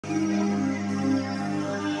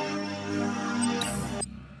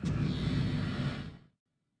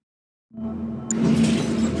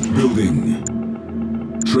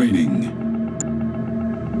Building. Training.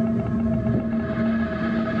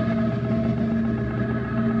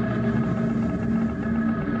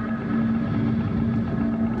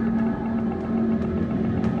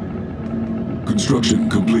 Construction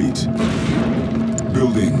complete.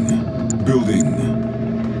 Building. Building.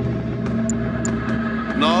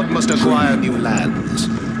 Nod must acquire new lands.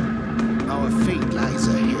 Our fate lies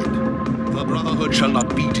ahead. The Brotherhood shall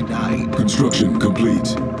not be denied. Construction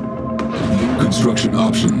complete. Construction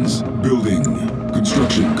options. Building.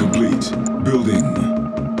 Construction complete. Building.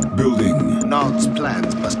 Building. Nod's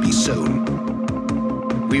plans must be sown.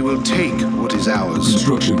 We will take what is ours.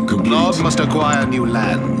 Construction complete. Nod must acquire new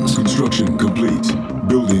lands. Construction complete.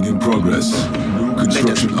 Building in progress. New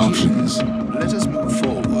construction options. Let us move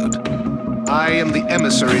forward. I am the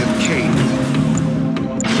emissary of Kane.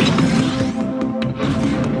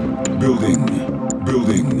 Building.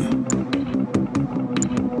 Building.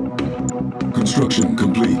 Construction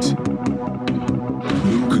complete.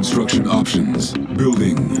 New construction options.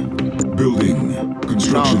 Building. Building.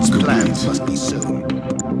 Construction Nod's complete. plans must be sown.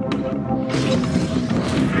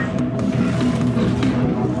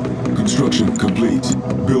 Construction complete.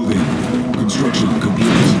 Building. Construction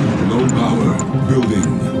complete. Low power. Building.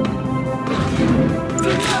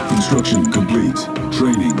 Construction complete.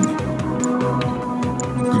 Training.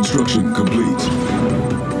 Construction complete.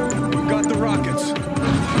 We've got the rockets.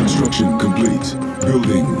 Construction complete.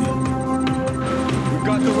 Building. We've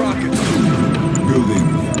got the rockets. Building.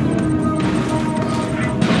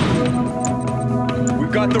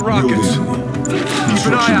 We've got the rockets. Building. Keep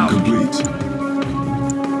an eye Construction out. complete.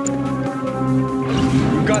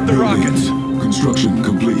 We've got the Building. rockets. Construction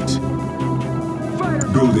complete.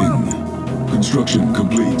 Building. Construction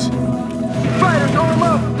complete. Fighters, arm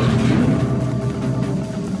up!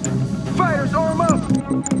 Fighters, arm up!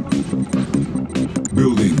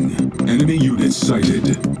 Building. Enemy units sighted.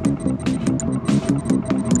 Unit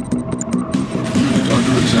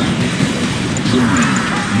under attack. Training.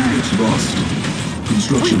 Unit lost.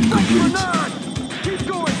 Construction complete. Keep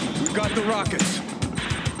going! We've got the rockets.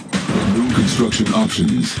 New construction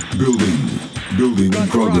options. Building. Building in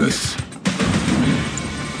progress.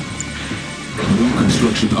 New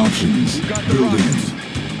construction options. Building.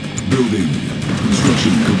 Building.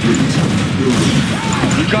 Construction complete. Building.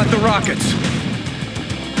 We've got the rockets.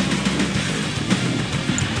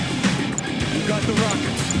 We've got the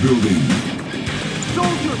rockets. Building.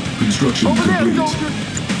 Soldier! Construction Over there, complete. soldier!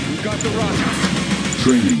 We've got the rockets.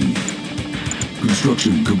 Training.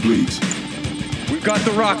 Construction complete. We've got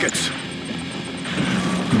the rockets.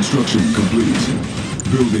 Construction complete.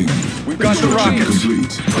 Building. We've got the Construction rockets.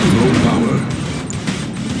 complete. Low power.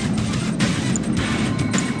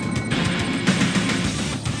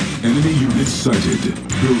 Enemy units sighted.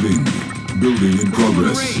 Building. Building in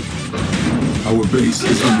progress. Our base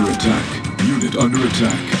is under attack. Unit under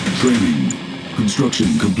attack. Training. Construction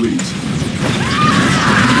complete.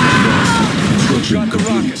 Lost. Construction Got the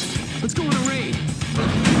complete. rockets. Let's go on a raid.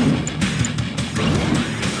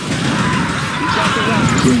 We've got the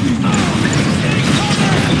rockets. Training.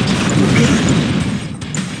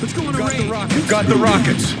 Let's go on a raid. We've got the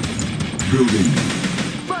rockets. Building.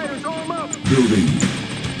 Fighters, arm up! Building.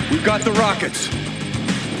 We've got the rockets.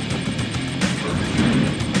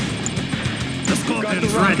 The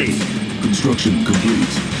Scorpion's ready. Construction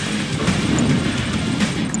complete.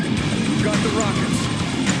 We've got the rockets.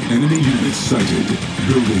 Enemy units sighted.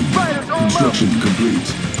 Building. Fighters, arm up! Construction complete.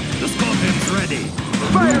 The Scorpion's ready.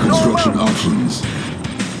 Fighters, arm Construction up! options.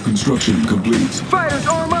 Construction complete. Fighters,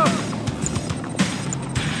 arm up!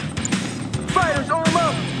 Fighters, arm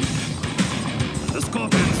up! The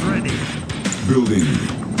Scorpion's ready. Building.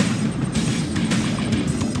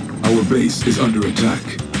 Our base is under attack.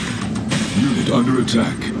 Unit under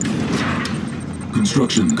attack.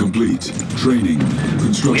 Construction complete. Training.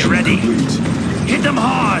 Construction We're ready. complete. Hit them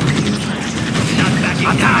hard. Not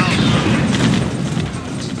backing down.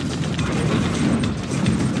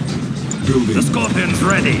 Building. The Scorpion's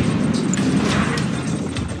ready.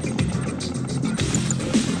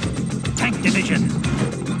 Tank division.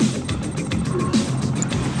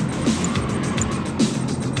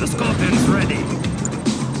 The Scorpion's ready.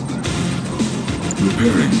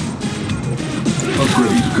 Repairing.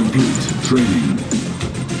 Upgrade complete. Training.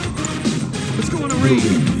 Let's go on a raid.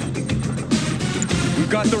 Building. We've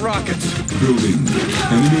got the rockets. Building.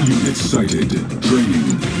 Enemy units sighted.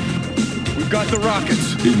 Training. We've got the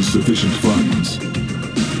rockets. Insufficient funds.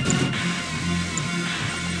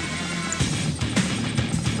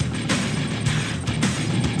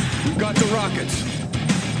 We've got the rockets.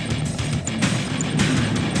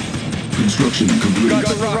 Construction complete. Got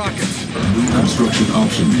the rockets. New construction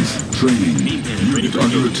options. Training. Unit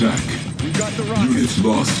under attack. We got the rockets. Units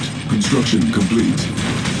lost. Construction complete.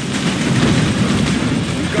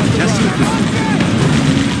 We got the rockets.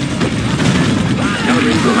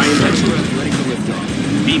 Calibrating for high impact. Ready for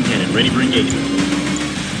liftoff. Beam cannon ready for engagement.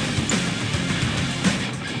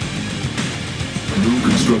 New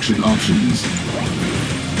construction options.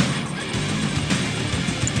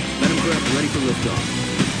 Venom craft ready for liftoff.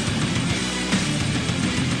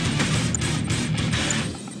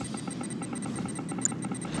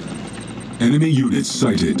 Enemy units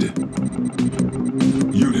sighted.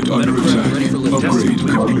 Unit under Venom craft ready attack. for lift. Upgrade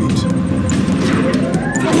complete.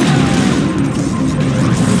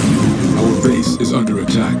 Our base is under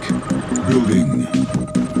attack. Building.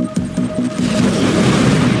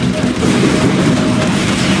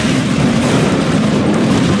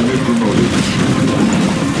 Unit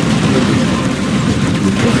promoted.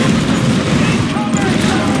 Repairing.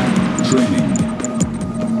 Training.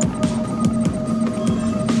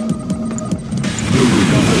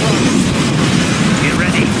 Get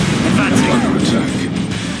ready. Advancing. Under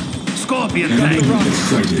attack. Scorpion Enemy tank. units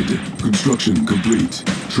sighted. Construction complete.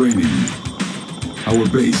 Training. Our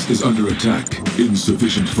base is under attack.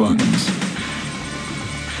 Insufficient funds.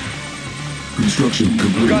 Construction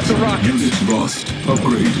complete. Got the rockets. Unit lost.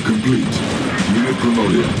 Upgrade complete. Unit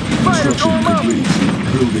promoted. Construction complete.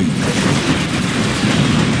 Building.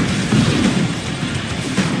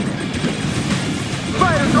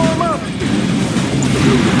 Fighters, arm up!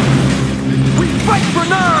 Building. We fight for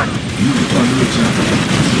none! Unit under attack.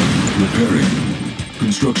 Repairing.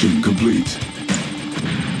 Construction complete.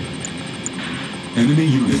 Enemy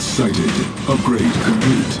units sighted. Upgrade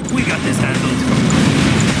complete. We got this handled.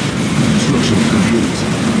 Construction complete.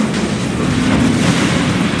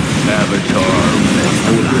 Avatar.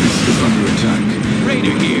 Our base is under attack.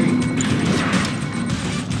 Raider here.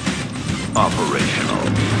 Operational.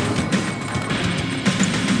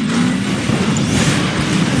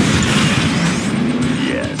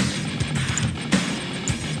 Yes.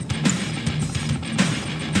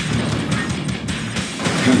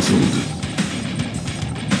 Cancelled.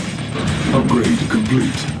 Upgrade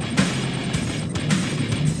complete.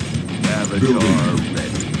 Building.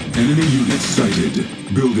 ready. Enemy units sighted.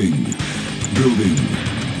 Building. Building.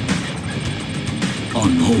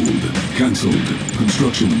 On hold. Cancelled.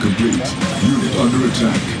 Construction complete. Unit under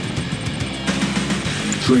attack.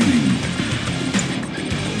 Training.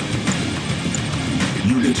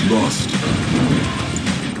 Unit lost.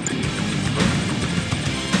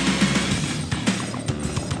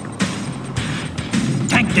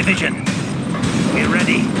 Tank division. Get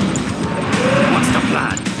ready. What's the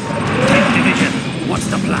plan? Tank division. What's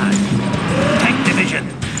the plan? Tank division.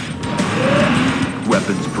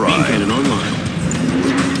 Weapons prime. Beam cannon online.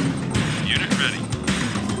 Unit ready.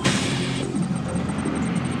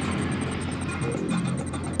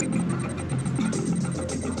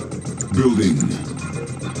 Building.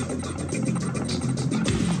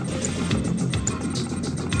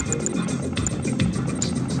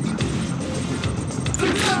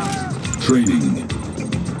 Training.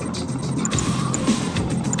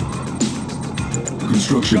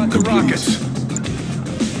 Construction Got the complete. rockets.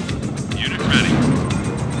 Unit ready.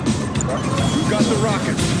 We got the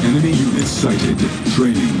rockets. Enemy units sighted.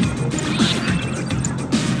 Training.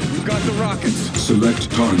 We got the rockets. Select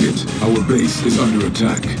target. Our base is under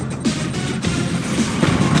attack.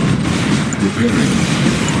 Repairing.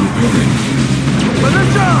 Repairing.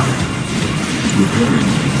 Militia! Repairing.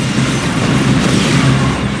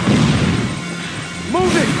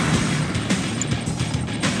 Moving!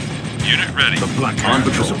 Unit ready. The Black On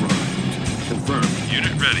patrol. Confirmed.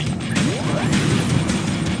 Unit ready.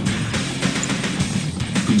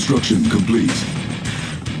 Construction complete.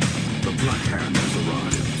 The Black Hand has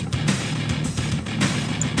arrived.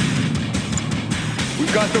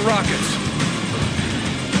 We've got the rockets.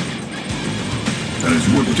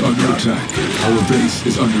 Unit under attack. Our base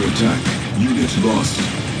is under attack. Unit lost.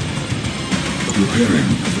 Repairing.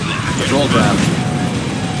 Patrol craft.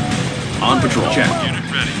 On patrol. Check. Unit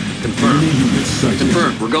ready. Confirmed. Enemy units sighted.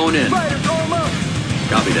 Confirmed. We're going in. Fighters, arm up!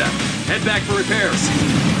 Copy that. Head back for repairs.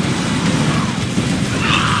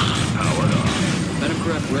 Powered on. Venom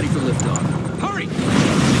craft ready for liftoff. Hurry! We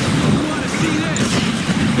want to see this.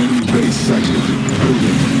 Enemy base sighted.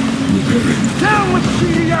 Building. Repairing. Down with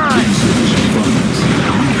CDI! Insufficient funds.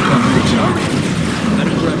 Unit under attack.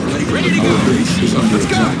 Venom craft ready Ready to Our go. base is under Let's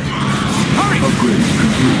go. attack. Hurry! Upgrade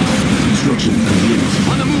complete. Construction complete.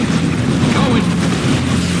 On the move. Going.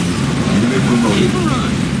 Unit Keep promoted. a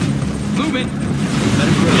run. Moving.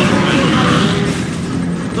 Venom craft.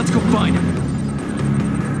 Let's go find him.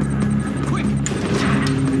 Quick.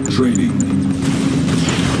 Training.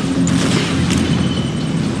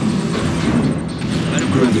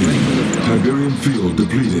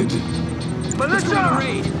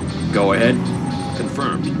 Go ahead.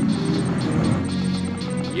 Confirmed.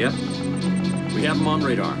 Yep. We have him on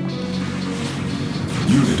radar.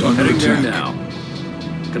 Unit under Heading attack. there now.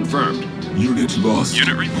 Confirmed. Unit lost.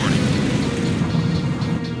 Unit reporting.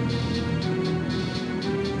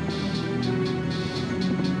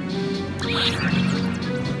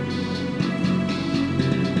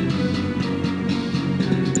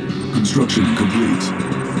 Construction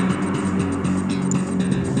complete.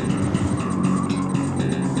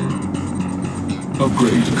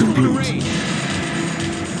 Upgrade complete.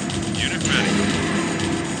 Unit ready.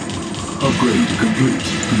 Upgrade complete.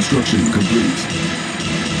 Construction complete.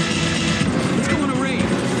 Let's go on a raid.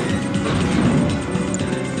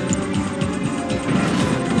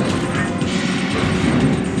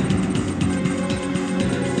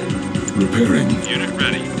 Repairing. Unit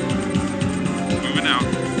ready. Moving out.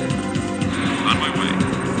 On my way.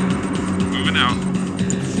 Moving out.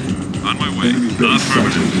 On my way. Enemy base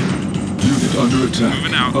Affirmative. sighted. Unit under attack.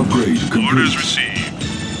 Moving out. Upgrade complete. Orders received.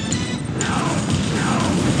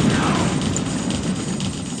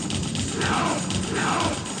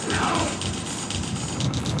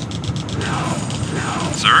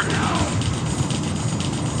 Sir?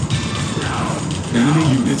 Enemy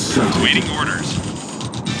units sighted. Waiting orders.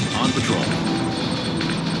 On patrol.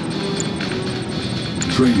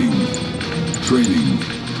 Training. Training.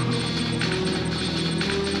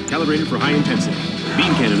 Calibrated for high intensity.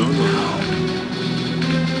 Beam cannon online.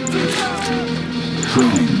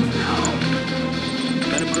 Training.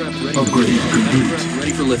 Metacraft ready. Upgrade complete. Metacraft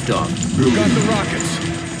ready for liftoff. Building. Got the rockets.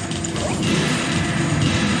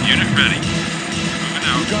 Unit ready. Moving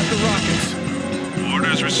out. Got the rockets.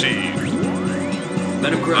 Orders received.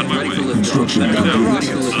 Metacraft On my ready way. for liftoff. Construction Metacraft complete. ready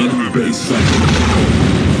for liftoff. Enemy base sighted.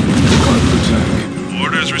 Under attack.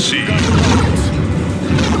 Orders received. Got the rockets.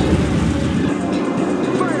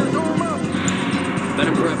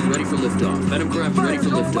 Metacraft ready for liftoff. Metacraft ready for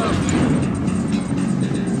liftoff.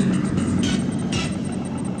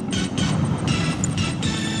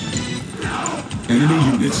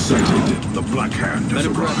 Enemy units sighted. The Black Hand has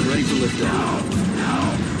Metacraft arrived. ready for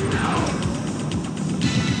liftoff.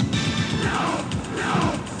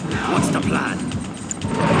 What's the plan?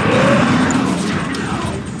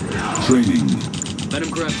 Training.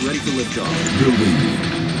 Metacraft ready for liftoff. Building.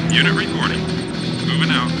 Unit reporting.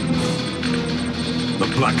 Moving out. The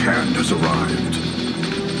Black Hand has arrived.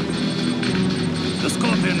 The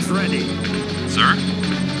Scorpion's ready. Sir?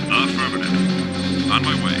 Affirmative. On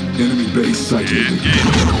my way. Enemy base sighted. Engage.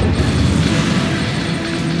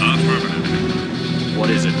 Affirmative. What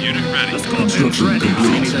is it? Unit ready. The Scorpion's Construction ready. See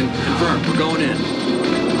complete. anything? Confirmed. We're going in.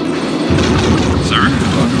 Sir?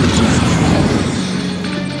 Under attack.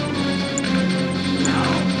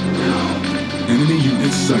 Enemy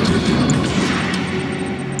units sighted.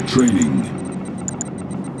 Training.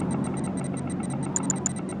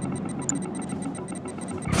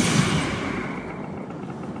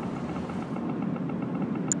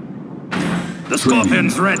 The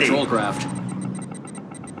Scorpion's ready. Patrol craft.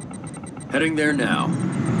 Heading there now.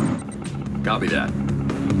 Copy that.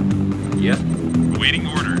 Yep. Waiting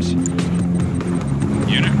orders.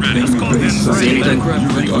 Unit ready. Enemy base Scorpion's sighted. ready.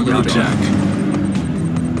 Metacraft ready Unit for under liftoff. attack.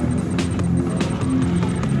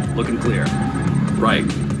 Looking clear. Right.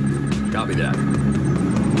 Copy that.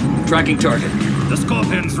 Tracking target. The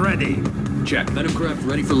Scorpion's ready. Check. Metacraft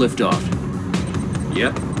ready for liftoff.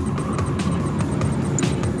 Yep.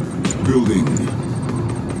 Building.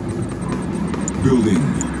 Building.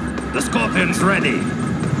 The Scorpion's ready.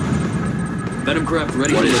 Metacraft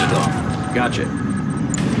ready for liftoff. Gotcha.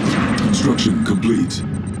 Construction complete.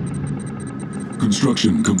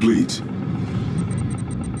 Construction complete.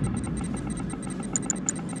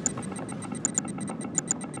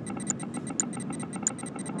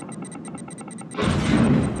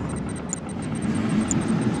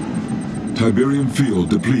 Tiberium field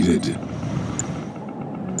depleted.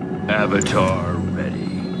 Avatar ready.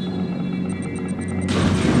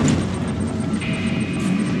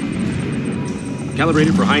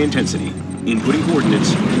 Calibrated for high intensity. Inputting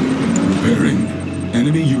coordinates. Repairing.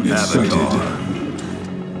 Enemy units sighted.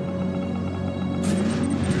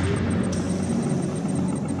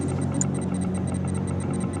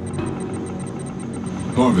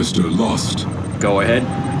 Harvester lost. Go ahead.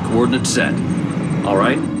 Coordinates set. All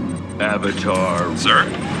right. Avatar. Sir?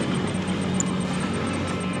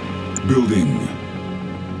 Building.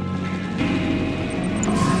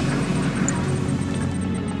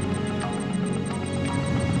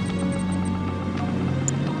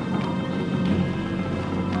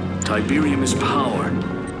 Tiberium is powered.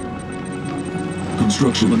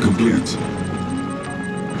 Construction complete.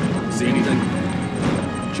 See anything?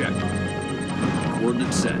 Check.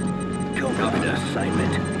 Coordinates set. Copy that.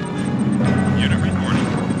 Assignment. Unit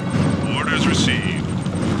reporting. Orders received.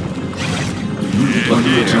 Unit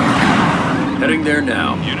under attack. Heading there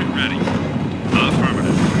now. Unit ready.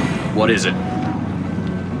 Affirmative. What is it?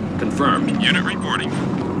 Confirmed. Unit reporting.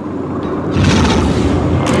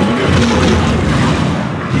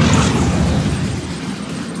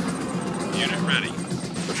 Unit ready.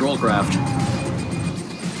 Patrol craft.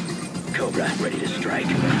 Cobra, ready to strike.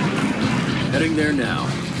 Heading there now.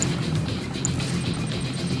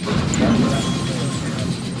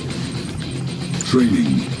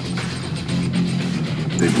 Training.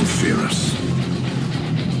 They will fear us.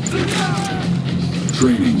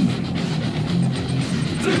 Training.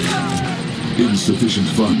 Insufficient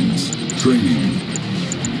funds. Training.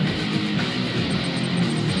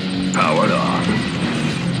 Powered on.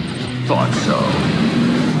 Thought so.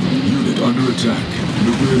 Unit under attack.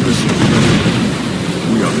 Nuclear missile.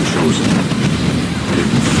 We are the chosen.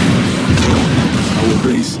 Our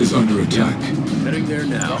base is under attack. Heading there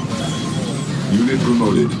now. Unit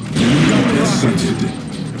promoted. Unit sighted.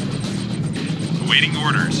 Awaiting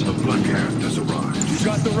orders. The Black Hand has arrived. You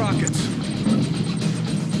got the rockets.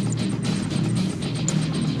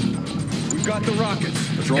 We've got the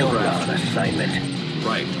rockets. Patrol craft. On assignment.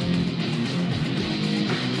 Right.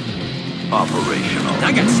 Operational.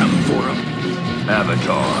 I got something for him.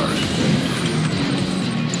 Avatars.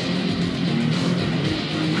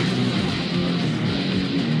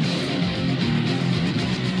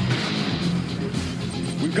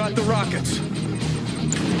 We've got the rockets.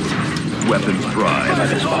 Weapons prime.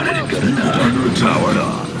 Weapon spotted. Good Unit enough. under attack. Powered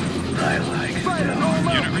on. I like stealth.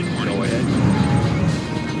 Unit reporting. Go ahead.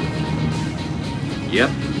 Yep.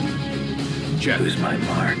 Check. Who's my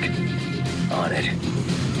mark? On it.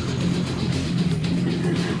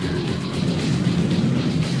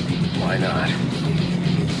 Why not?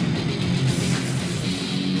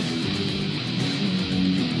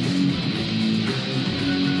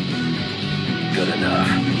 Good enough.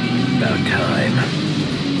 About time.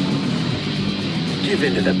 Give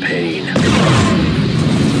in to the pain.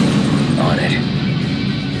 On it.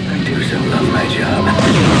 I do so love my job.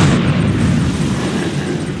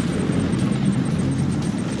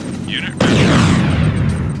 Unit ready.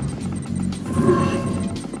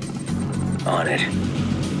 On it.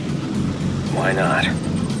 Why not?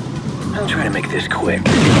 I'll try to make this quick.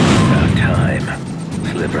 About time.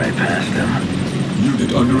 Slip right past them.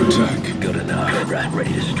 Unit under attack. Good enough. Cobra,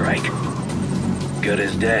 ready to strike. Good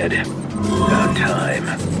as dead. About time.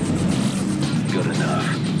 Good enough.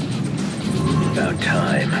 About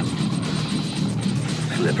time.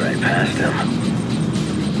 Slip right past them.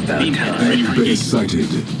 About time. Base sighted.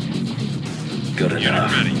 Good Unit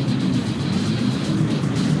enough. ready.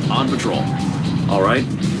 On patrol. All right.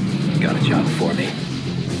 Got a job for me.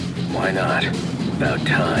 Why not? About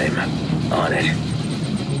time. On it.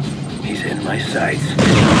 He's in my sights.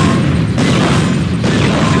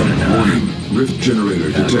 Good enough. Warning. Rift generator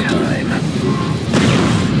About detected. time.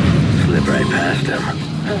 Slip right past him.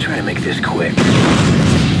 I'll try to make this quick.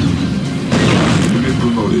 Unit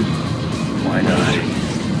promoted. Why not?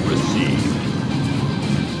 Received.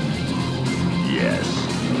 Yes.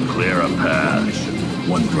 Clear a path.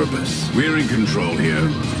 One purpose. We're in control here.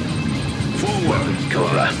 Forward.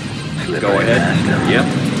 Cobra. Slip Go right ahead. past him. Yep.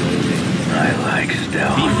 I like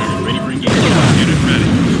stealth. Ready for engagement. Unit ready.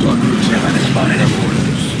 Unit under attack. Never spotted him.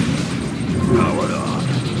 Powered on.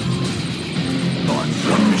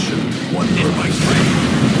 One mission. One purpose.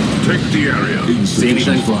 Take the area. See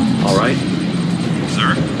anything? Insufficient funds. All right. Sir.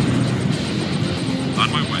 On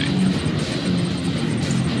my way.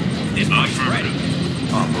 Affirmative.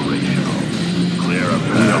 Operational. Clear a We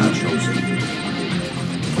are path. the chosen.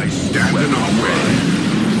 They stand in our way.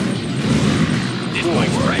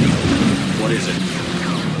 What is it?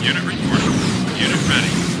 Unit reporting. Unit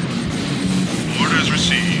ready. Orders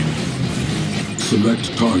received.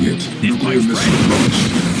 Select target. Nuclear missile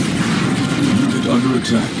launched. Unit under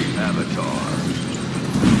attack. Avatar.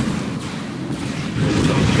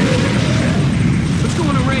 Let's go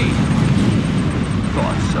on a raid.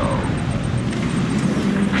 Thought so.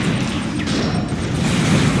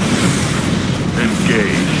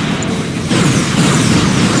 Engage.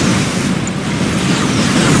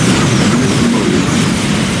 Unit promoted.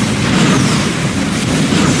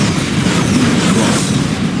 Unit lost.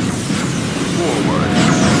 Forward.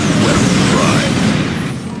 Weapons prime.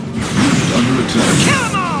 Unit under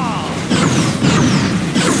attack.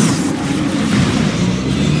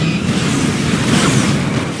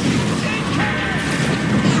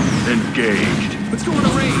 Engaged. Let's go on a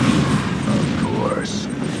raid. Of course.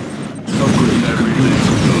 Upgrade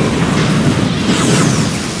complete.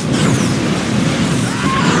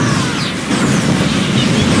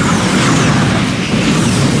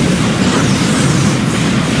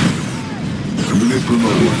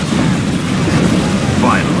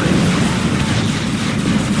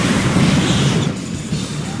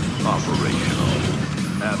 Operational.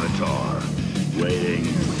 Avatar. Waiting.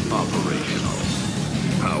 Operational.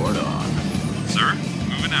 Powered on. Sir,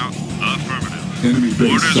 moving out. Affirmative. Enemy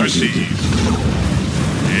base Orders sighted. received.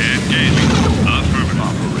 Engaging. Affirmative.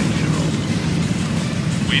 Operational.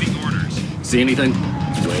 Waiting orders. See anything?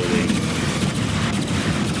 Waiting.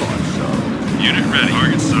 Thought so. Unit ready.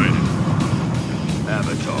 Target sighted.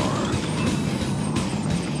 Avatar.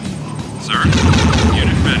 Sir,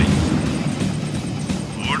 unit ready.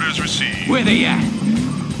 Orders received. Where they at?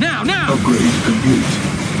 Now, now! Upgrade complete.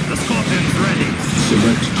 The Scorpion's ready.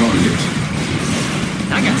 Select target.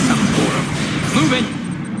 I got something for him. Move it!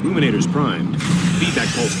 Luminators primed. Feedback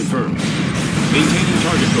pulse confirmed. Maintaining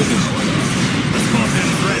target focus. The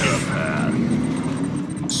Scorpion's ready.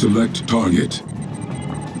 Select target.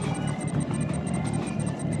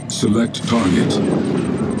 Select target.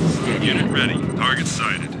 Unit ready. Target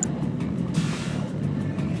sighted.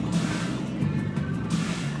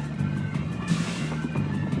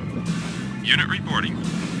 Unit reporting.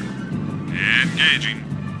 Engaging.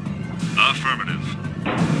 Affirmative.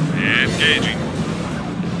 Engaging.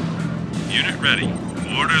 Unit ready.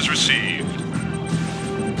 Orders received.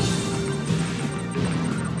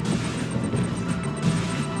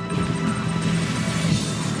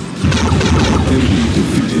 Enemy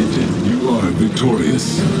defeated. You are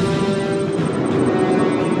victorious.